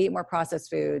 because we eat more processed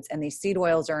foods and these seed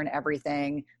oils are in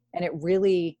everything. And it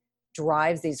really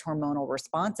drives these hormonal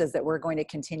responses that we're going to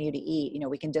continue to eat.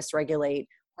 We can dysregulate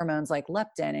hormones like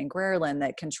leptin and ghrelin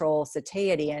that control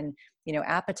satiety and,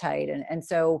 appetite. And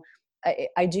so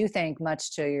I do think,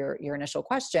 much to your initial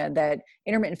question, that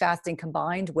intermittent fasting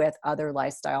combined with other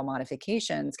lifestyle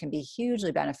modifications can be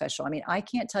hugely beneficial. I mean, I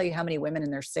can't tell you how many women in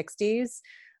their 60s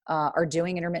are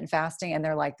doing intermittent fasting and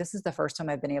they're like, this is the first time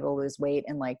I've been able to lose weight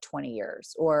in like 20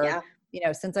 years. Or,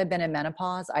 since I've been in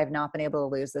menopause, I've not been able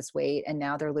to lose this weight. And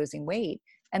now they're losing weight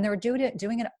and they're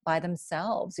doing it by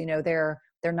themselves. They're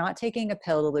not taking a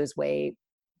pill to lose weight.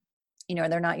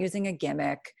 They're not using a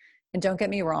gimmick. And don't get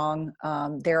me wrong,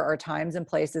 there are times and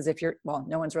places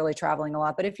no one's really traveling a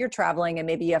lot, but if you're traveling and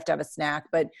maybe you have to have a snack,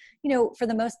 but for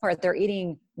the most part, they're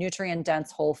eating nutrient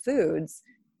dense whole foods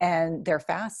and they're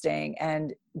fasting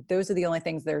and those are the only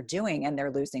things they're doing and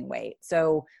they're losing weight.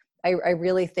 So I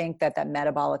really think that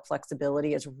metabolic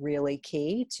flexibility is really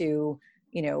key to,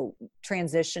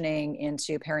 transitioning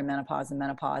into perimenopause and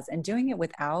menopause and doing it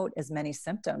without as many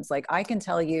symptoms. Like I can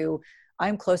tell you,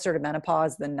 I'm closer to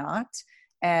menopause than not.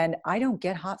 And I don't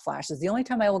get hot flashes. The only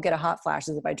time I will get a hot flash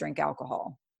is if I drink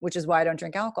alcohol, which is why I don't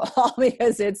drink alcohol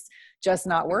because it's just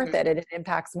not worth it. And it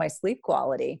impacts my sleep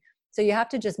quality. So you have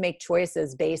to just make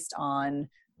choices based on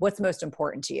what's most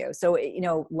important to you. So,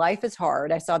 life is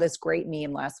hard. I saw this great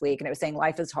meme last week and it was saying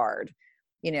life is hard.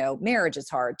 Marriage is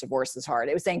hard. Divorce is hard.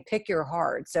 It was saying pick your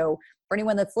hard. So for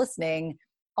anyone that's listening,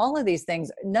 all of these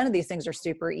things, none of these things are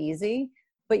super easy,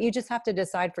 but you just have to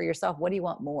decide for yourself, what do you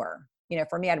want more?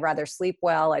 For me, I'd rather sleep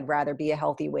well. I'd rather be a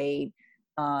healthy weight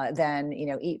than,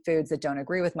 eat foods that don't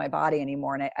agree with my body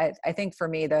anymore. And I think for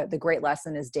me, the great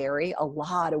lesson is dairy. A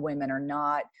lot of women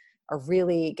are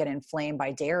really get inflamed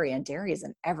by dairy, and dairy is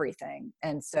in everything.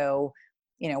 And so,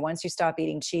 once you stop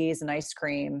eating cheese and ice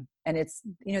cream, and it's,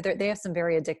 they have some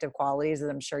very addictive qualities, as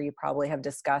I'm sure you probably have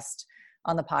discussed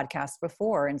on the podcast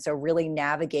before. And so really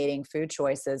navigating food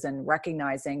choices and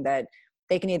recognizing that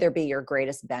they can either be your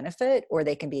greatest benefit or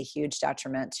they can be a huge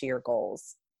detriment to your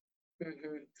goals.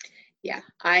 Mm-hmm. Yeah,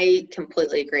 I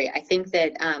completely agree. I think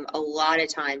that a lot of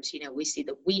times, we see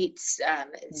the wheats,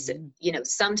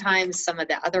 sometimes some of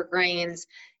the other grains,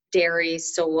 dairy,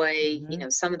 soy,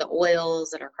 some of the oils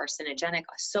that are carcinogenic,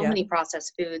 so many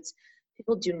processed foods.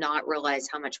 People do not realize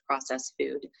how much processed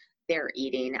food they're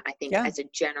eating, I think, as a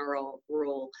general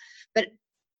rule. But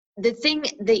the thing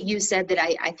that you said that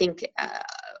I think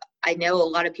I know a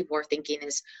lot of people are thinking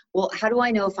is, well, how do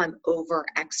I know if I'm over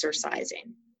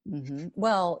exercising? Mm-hmm.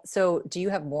 Well, so do you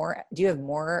have more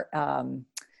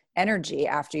energy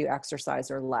after you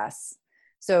exercise or less.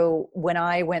 So when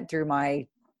I went through my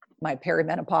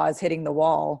perimenopause hitting the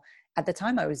wall, at the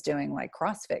time I was doing like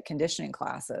CrossFit conditioning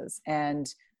classes, and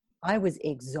I was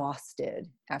exhausted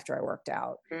after I worked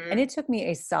out. And it took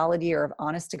me a solid year of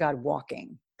honest to God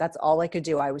walking. That's all I could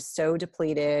do. I was so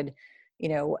depleted,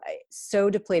 so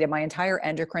depleted. My entire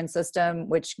endocrine system,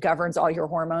 which governs all your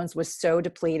hormones, was so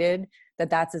depleted that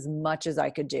that's as much as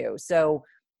I could do. So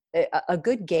a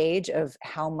good gauge of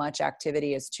how much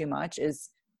activity is too much is,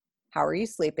 how are you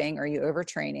sleeping? Are you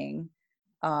overtraining?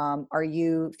 Are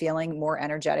you feeling more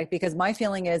energetic? Because my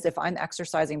feeling is, if I'm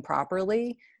exercising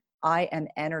properly, I am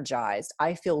energized.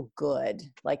 I feel good.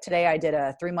 Like today I did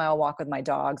a 3-mile walk with my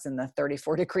dogs in the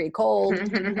 34-degree cold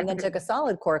and then took a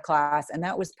solid core class. And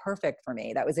that was perfect for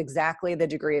me. That was exactly the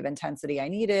degree of intensity I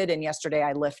needed. And yesterday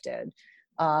I lifted.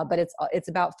 But it's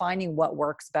about finding what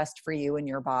works best for you and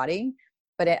your body.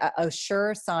 But a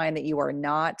sure sign that you are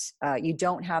not, you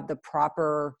don't have the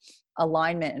proper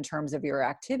alignment in terms of your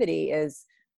activity is,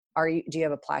 do you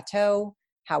have a plateau?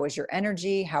 How is your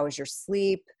energy? How is your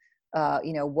sleep?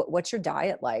 What's your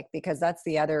diet like? Because that's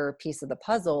the other piece of the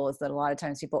puzzle, is that a lot of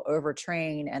times people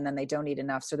overtrain and then they don't eat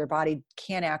enough. So their body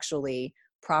can't actually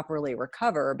properly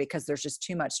recover because there's just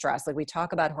too much stress. Like we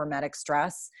talk about hormetic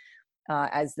stress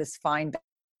as this fine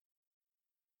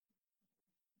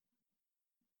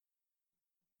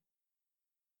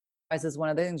is one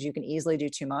of the things you can easily do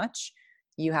too much.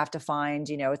 You have to find,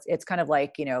 it's kind of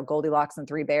like, Goldilocks and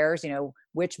Three Bears,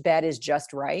 which bed is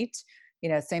just right.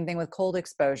 Same thing with cold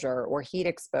exposure or heat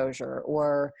exposure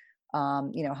or,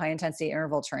 high intensity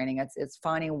interval training. It's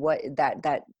finding what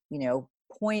that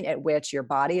point at which your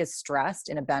body is stressed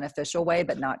in a beneficial way,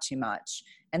 but not too much.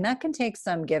 And that can take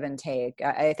some give and take.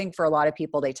 I think for a lot of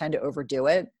people, they tend to overdo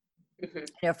it.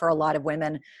 Mm-hmm. For a lot of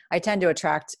women, I tend to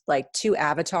attract like two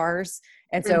avatars.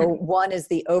 And so one is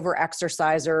the over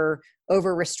exerciser,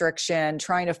 over restriction,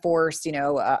 trying to force,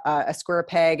 a square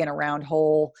peg in a round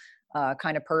hole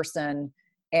kind of person.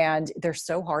 And they're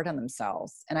so hard on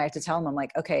themselves. And I have to tell them, I'm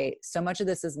like, okay, so much of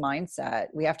this is mindset.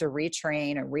 We have to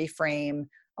retrain and reframe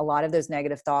a lot of those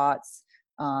negative thoughts.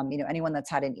 Anyone that's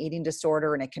had an eating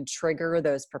disorder, and it can trigger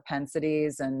those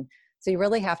propensities. And so you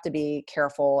really have to be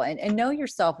careful and know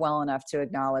yourself well enough to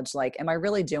acknowledge, like, am I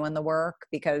really doing the work?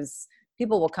 Because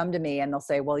people will come to me and they'll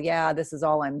say, well, yeah, this is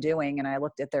all I'm doing. And I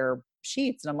looked at their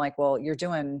sheets and I'm like, well, you're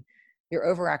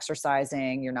over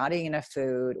exercising, you're not eating enough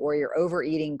food, or you're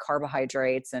overeating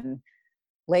carbohydrates. And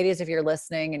ladies, if you're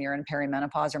listening and you're in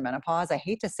perimenopause or menopause, I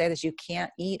hate to say this, you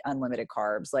can't eat unlimited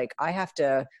carbs. Like I have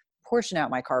to portion out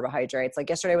my carbohydrates. Like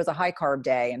yesterday was a high carb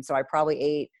day. And so I probably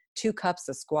ate 2 cups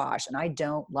of squash, and I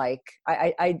don't like,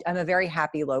 I'm a very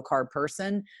happy low carb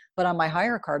person, but on my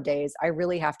higher carb days, I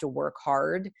really have to work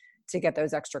hard to get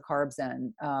those extra carbs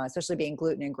in, especially being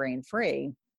gluten and grain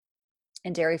free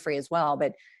and dairy free as well.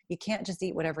 But you can't just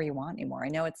eat whatever you want anymore. I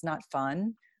know it's not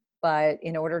fun, but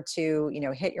in order to,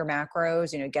 hit your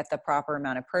macros, get the proper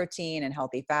amount of protein and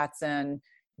healthy fats in,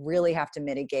 really have to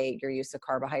mitigate your use of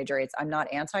carbohydrates. I'm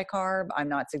not anti-carb. I'm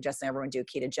not suggesting everyone do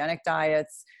ketogenic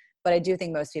diets, but I do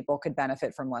think most people could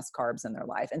benefit from less carbs in their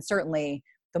life. And certainly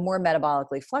the more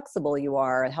metabolically flexible you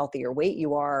are, the healthier weight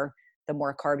you are, the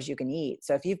more carbs you can eat.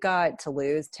 So if you've got to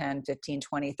lose 10, 15,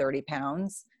 20, 30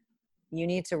 pounds, you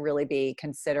need to really be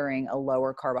considering a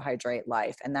lower carbohydrate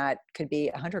life. And that could be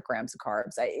 100 grams of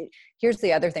carbs. Here's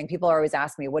the other thing. People always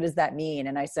ask me, what does that mean?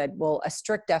 And I said, well, a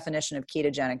strict definition of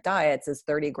ketogenic diets is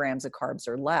 30 grams of carbs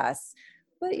or less.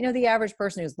 But, the average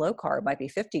person who's low carb might be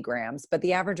 50 grams, but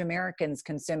the average American's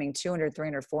consuming 200,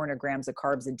 300, 400 grams of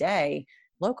carbs a day.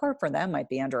 Low carb for them might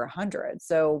be under 100.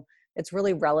 So it's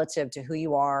really relative to who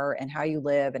you are and how you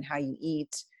live and how you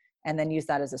eat, and then use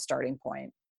that as a starting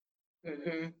point.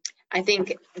 Mm-hmm. I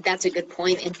think that's a good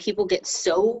point. And people get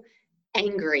so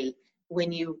angry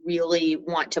when you really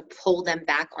want to pull them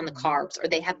back on the carbs, or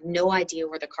they have no idea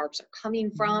where the carbs are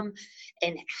coming from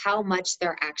and how much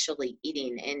they're actually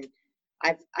eating. And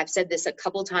I've said this a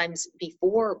couple times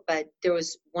before, but there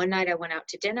was one night I went out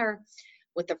to dinner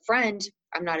with a friend.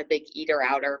 I'm not a big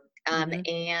eater-outer.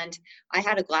 And I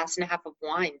had a glass and a half of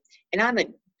wine, and I'm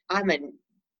a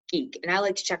geek, and I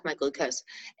like to check my glucose.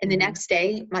 And the next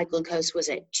day, my glucose was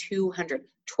at 200.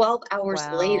 12 hours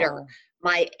later,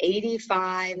 my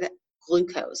 85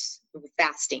 glucose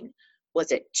fasting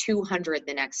was at 200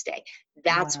 the next day.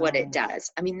 That's what it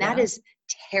does. I mean, that is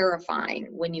terrifying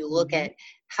when you look at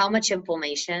how much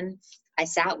inflammation I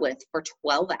sat with for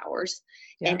 12 hours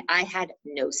and I had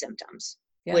no symptoms,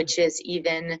 which is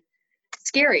even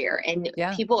scarier. And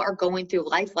Yeah. people are going through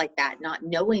life like that, not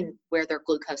knowing where their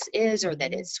glucose is, or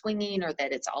that Mhm. it's swinging, or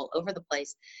that it's all over the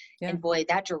place. Yeah. And boy,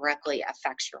 that directly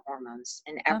affects your hormones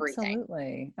and everything.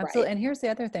 Absolutely. Right. Absolutely. And here's the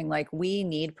other thing, like we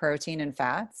need protein and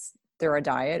fats through our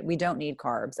diet. We don't need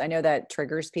carbs. I know that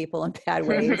triggers people in bad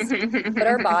ways, but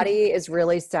our body is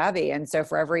really savvy. And so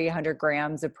for every 100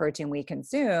 grams of protein we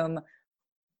consume,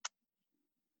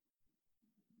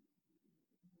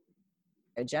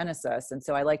 a genesis. And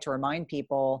so I like to remind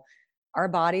people our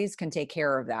bodies can take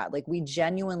care of that. Like we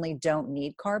genuinely don't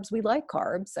need carbs. We like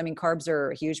carbs. I mean, carbs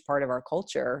are a huge part of our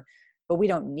culture, but we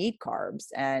don't need carbs.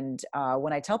 And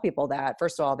when I tell people that,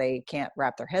 first of all, they can't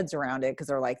wrap their heads around it because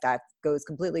they're like, that goes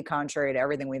completely contrary to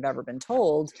everything we've ever been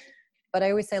told. But I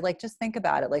always say, like, just think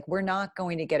about it. Like, we're not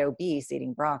going to get obese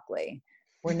eating broccoli.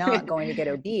 We're not going to get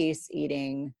obese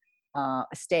eating a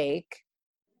steak.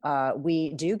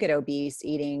 We do get obese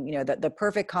eating, the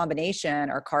perfect combination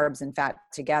are carbs and fat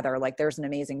together. Like there's an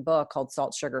amazing book called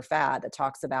Salt, Sugar, Fat that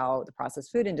talks about the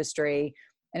processed food industry.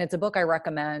 And it's a book I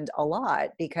recommend a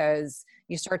lot because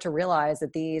you start to realize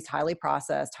that these highly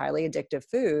processed, highly addictive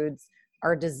foods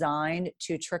are designed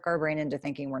to trick our brain into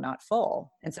thinking we're not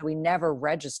full. And so we never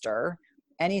register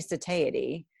any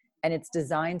satiety, and it's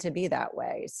designed to be that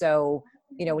way. So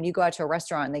when you go out to a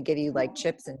restaurant and they give you like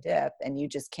chips and dip and you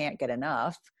just can't get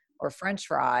enough, or French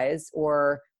fries,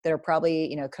 or that are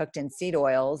probably, cooked in seed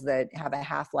oils that have a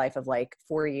half-life of like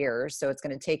 4 years. So it's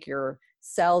going to take your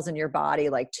cells in your body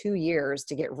like 2 years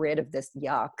to get rid of this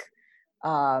yuck.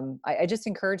 I just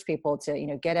encourage people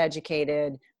to, get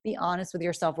educated, be honest with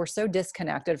yourself. We're so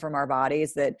disconnected from our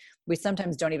bodies that we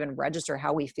sometimes don't even register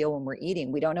how we feel when we're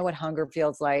eating. We don't know what hunger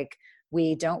feels like.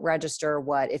 We don't register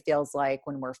what it feels like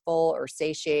when we're full or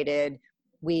satiated.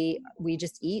 We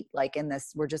just eat like in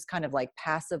this, we're just kind of like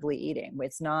passively eating.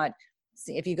 It's not,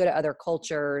 if you go to other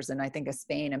cultures, and I think of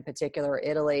Spain in particular,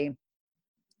 Italy,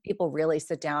 people really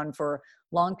sit down for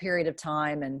a long period of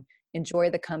time and enjoy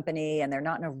the company, and they're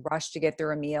not in a rush to get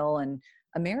through a meal. And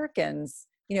Americans,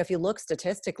 if you look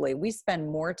statistically, we spend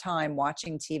more time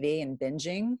watching TV and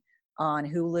binging on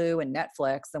Hulu and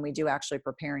Netflix than we do actually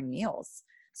preparing meals.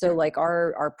 So like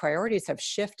our priorities have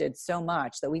shifted so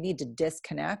much that we need to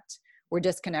disconnect. We're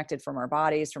disconnected from our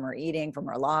bodies, from our eating, from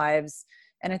our lives.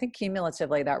 And I think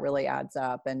cumulatively that really adds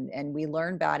up, and we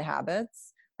learn bad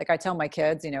habits. Like I tell my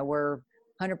kids, we're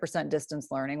 100% distance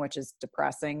learning, which is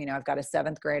depressing. I've got a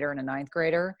 7th grader and a 9th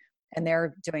grader, and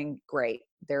they're doing great.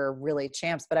 They're really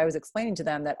champs. But I was explaining to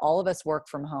them that all of us work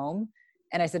from home.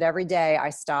 And I said, every day I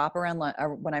stop around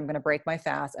when I'm going to break my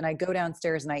fast, and I go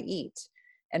downstairs and I eat.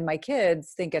 And my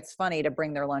kids think it's funny to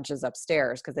bring their lunches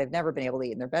upstairs because they've never been able to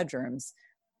eat in their bedrooms.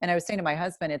 And I was saying to my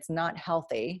husband, it's not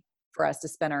healthy for us to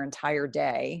spend our entire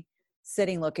day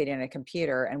sitting, looking at a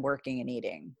computer and working and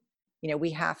eating.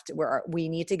 We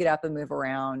need to get up and move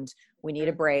around. We need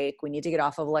a break. We need to get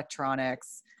off of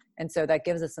electronics. And so that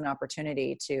gives us an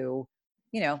opportunity to,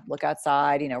 look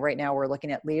outside. Right now we're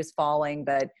looking at leaves falling,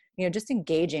 but, just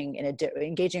engaging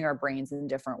our brains in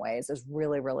different ways is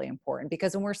really, really important,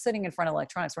 because when we're sitting in front of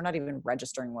electronics, we're not even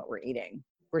registering what we're eating.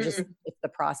 We're just, it's the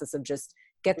process of just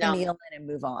get the meal in and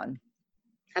move on.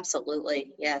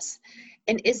 Absolutely. Yes.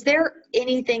 And is there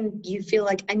anything you feel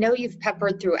like, I know you've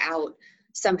peppered throughout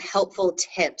some helpful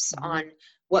tips on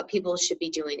what people should be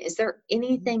doing. Is there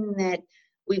anything that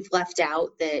we've left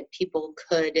out that people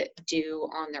could do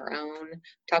on their own?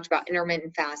 Talked about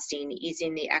intermittent fasting,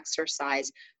 easing the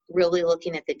exercise, really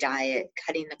looking at the diet,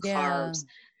 cutting the carbs,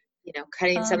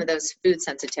 cutting some of those food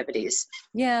sensitivities.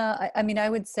 Yeah. I mean, I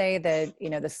would say that,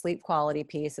 the sleep quality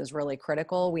piece is really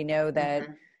critical. We know that,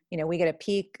 we get a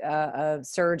peak, of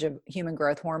surge of human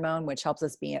growth hormone, which helps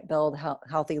us build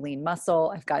healthy, lean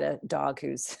muscle. I've got a dog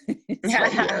who's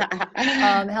right here.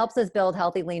 Helps us build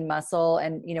healthy, lean muscle.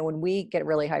 And, when we get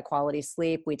really high quality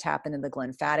sleep, we tap into the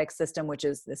glymphatic system, which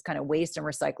is this kind of waste and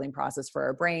recycling process for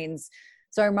our brains.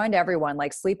 So I remind everyone,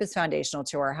 like, sleep is foundational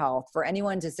to our health. For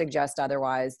anyone to suggest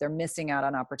otherwise, they're missing out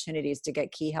on opportunities to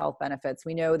get key health benefits.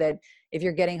 We know that if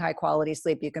you're getting high quality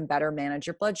sleep, you can better manage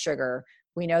your blood sugar.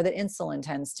 We know that insulin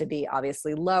tends to be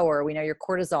obviously lower. We know your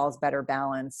cortisol is better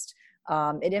balanced.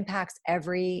 It impacts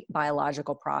every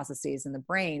biological processes in the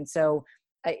brain. So,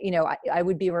 I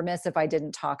would be remiss if I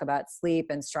didn't talk about sleep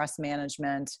and stress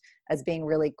management as being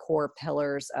really core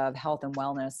pillars of health and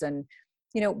wellness. And,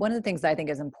 one of the things that I think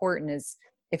is important is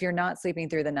if you're not sleeping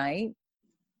through the night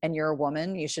and you're a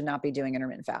woman, you should not be doing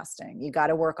intermittent fasting. You got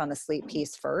to work on the sleep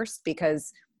piece first,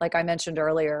 because like I mentioned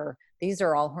earlier, these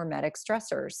are all hormetic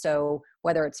stressors. So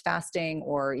whether it's fasting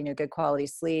or, good quality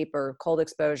sleep or cold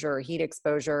exposure or heat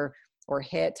exposure or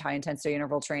HIIT, high intensity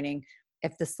interval training,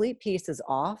 if the sleep piece is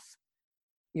off,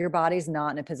 your body's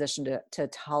not in a position to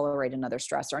tolerate another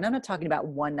stressor. And I'm not talking about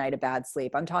one night of bad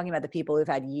sleep. I'm talking about the people who've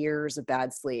had years of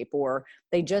bad sleep, or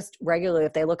they just regularly,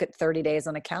 if they look at 30 days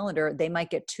on a calendar, they might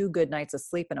get 2 good nights of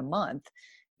sleep in a month.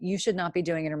 You should not be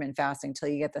doing intermittent fasting until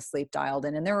you get the sleep dialed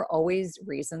in. And there are always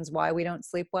reasons why we don't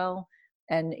sleep well.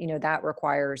 And, that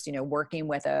requires, working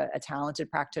with a talented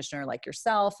practitioner like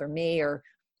yourself or me or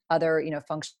other,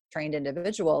 function trained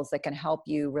individuals that can help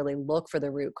you really look for the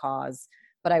root cause.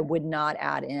 But I would not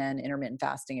add in intermittent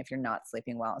fasting if you're not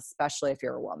sleeping well, especially if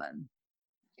you're a woman.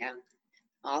 Yeah.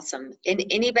 Awesome. And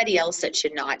anybody else that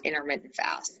should not intermittent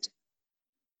fast?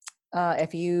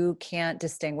 If you can't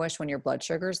distinguish when your blood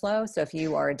sugar is low, so if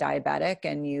you are a diabetic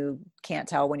and you can't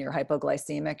tell when you're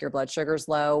hypoglycemic, your blood sugar is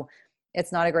low,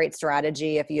 it's not a great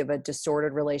strategy. If you have a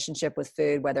distorted relationship with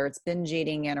food, whether it's binge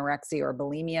eating, anorexia, or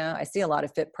bulimia. I see a lot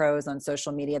of fit pros on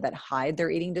social media that hide their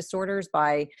eating disorders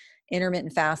by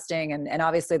intermittent fasting. And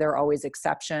obviously there are always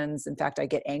exceptions. In fact, I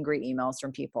get angry emails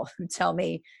from people who tell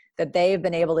me that they've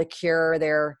been able to cure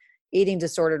their eating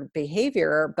disordered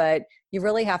behavior, but you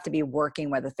really have to be working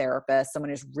with a therapist, someone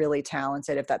who's really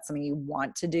talented. If that's something you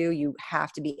want to do, you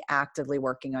have to be actively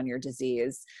working on your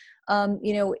disease.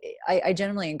 I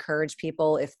generally encourage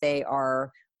people, if they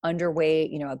are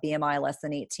underweight, a BMI less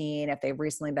than 18, if they've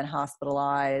recently been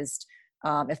hospitalized,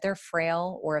 if they're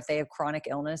frail, or if they have chronic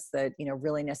illness that,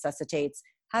 really necessitates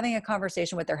having a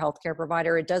conversation with their healthcare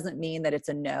provider. It doesn't mean that it's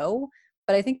a no,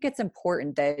 but I think it's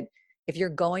important that if you're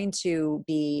going to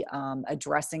be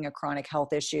addressing a chronic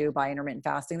health issue by intermittent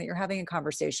fasting, that you're having a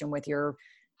conversation with your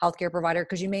healthcare provider,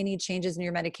 because you may need changes in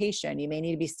your medication. You may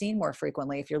need to be seen more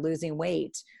frequently if you're losing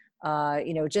weight,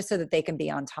 just so that they can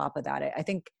be on top of that. I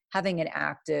think having an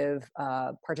active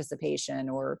participation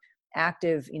or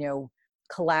active,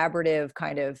 collaborative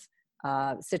kind of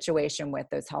situation with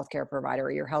those healthcare provider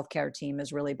or your healthcare team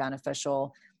is really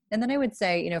beneficial. And then I would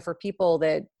say, for people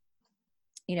that,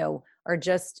 are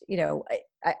just,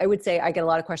 I would say I get a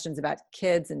lot of questions about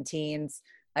kids and teens.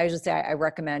 I would just say I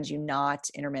recommend you not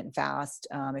intermittent fast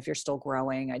if you're still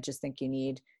growing. I just think you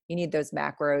need those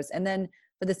macros. And then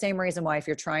for the same reason why, if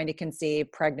you're trying to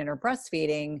conceive, pregnant, or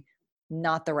breastfeeding,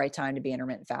 not the right time to be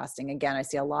intermittent fasting. Again, I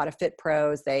see a lot of fit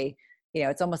pros. They,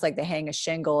 it's almost like they hang a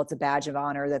shingle. It's a badge of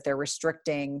honor that they're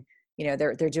restricting.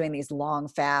 They're doing these long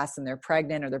fasts and they're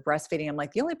pregnant or they're breastfeeding. I'm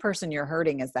like, the only person you're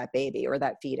hurting is that baby or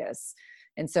that fetus.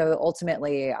 And so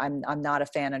ultimately, I'm not a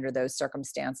fan under those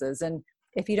circumstances. And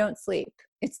if you don't sleep,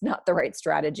 it's not the right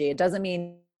strategy. It doesn't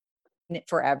mean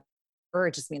forever.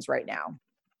 It just means right now.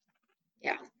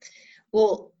 Yeah.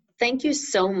 Well, thank you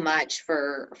so much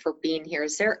for being here.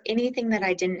 Is there anything that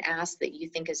I didn't ask that you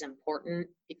think is important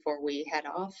before we head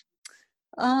off?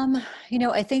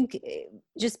 I think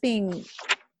just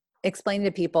explaining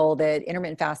to people that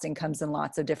intermittent fasting comes in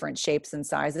lots of different shapes and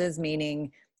sizes,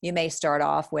 meaning you may start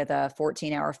off with a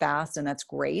 14-hour fast, and that's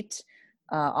great.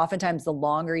 Oftentimes, the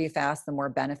longer you fast, the more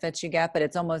benefits you get, but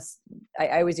it's almost,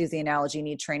 I always use the analogy, you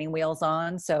need training wheels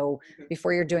on. So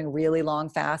before you're doing really long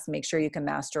fasts, make sure you can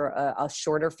master a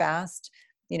shorter fast.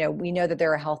 We know that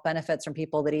there are health benefits from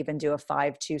people that even do a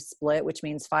 5-2 split, which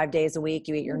means 5 days a week,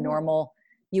 you eat your normal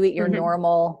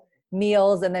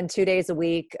meals, and then 2 days a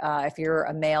week. If you're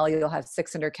a male, you'll have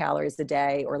 600 calories a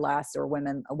day or less, or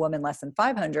a woman less than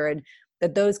 500,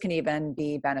 that those can even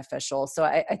be beneficial. So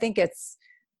I think it's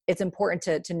important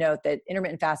to note that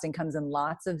intermittent fasting comes in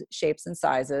lots of shapes and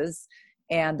sizes,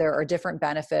 and there are different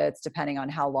benefits depending on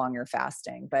how long you're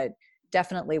fasting. But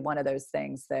definitely one of those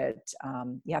things that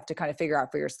you have to kind of figure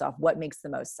out for yourself what makes the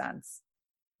most sense.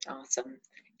 Awesome.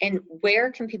 And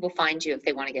where can people find you if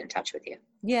they want to get in touch with you?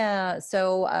 Yeah.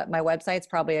 So my website's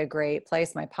probably a great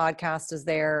place. My podcast is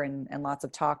there, and lots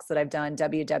of talks that I've done,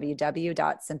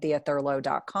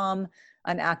 www.cynthiathurlow.com.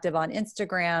 I'm active on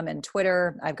Instagram and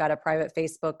Twitter. I've got a private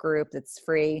Facebook group that's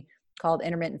free called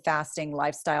Intermittent Fasting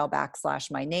Lifestyle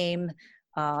 / my name.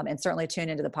 And certainly tune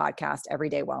into the podcast,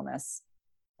 Everyday Wellness.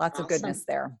 Lots of goodness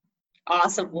there.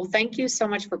 Awesome. Well, thank you so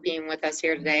much for being with us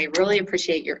here today. Really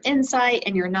appreciate your insight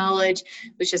and your knowledge.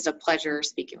 It was just a pleasure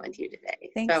speaking with you today.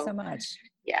 Thanks so much.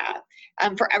 Yeah.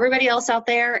 For everybody else out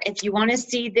there, if you want to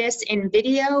see this in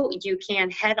video, you can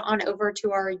head on over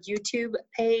to our YouTube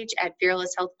page at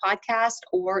Fearless Health Podcast,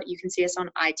 or you can see us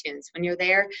on iTunes. When you're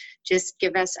there, just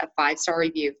give us a 5-star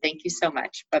review. Thank you so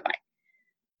much. Bye-bye.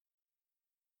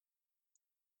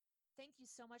 Thank you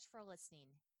so much for listening.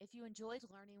 If you enjoyed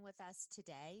learning with us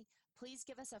today, please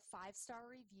give us a 5-star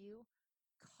review,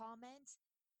 comment,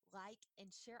 like,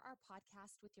 and share our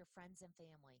podcast with your friends and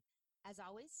family. As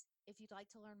always, if you'd like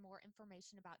to learn more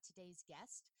information about today's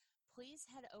guest, please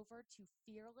head over to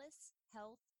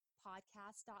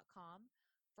fearlesshealthpodcast.com,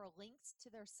 for links to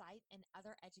their site and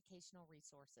other educational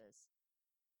resources.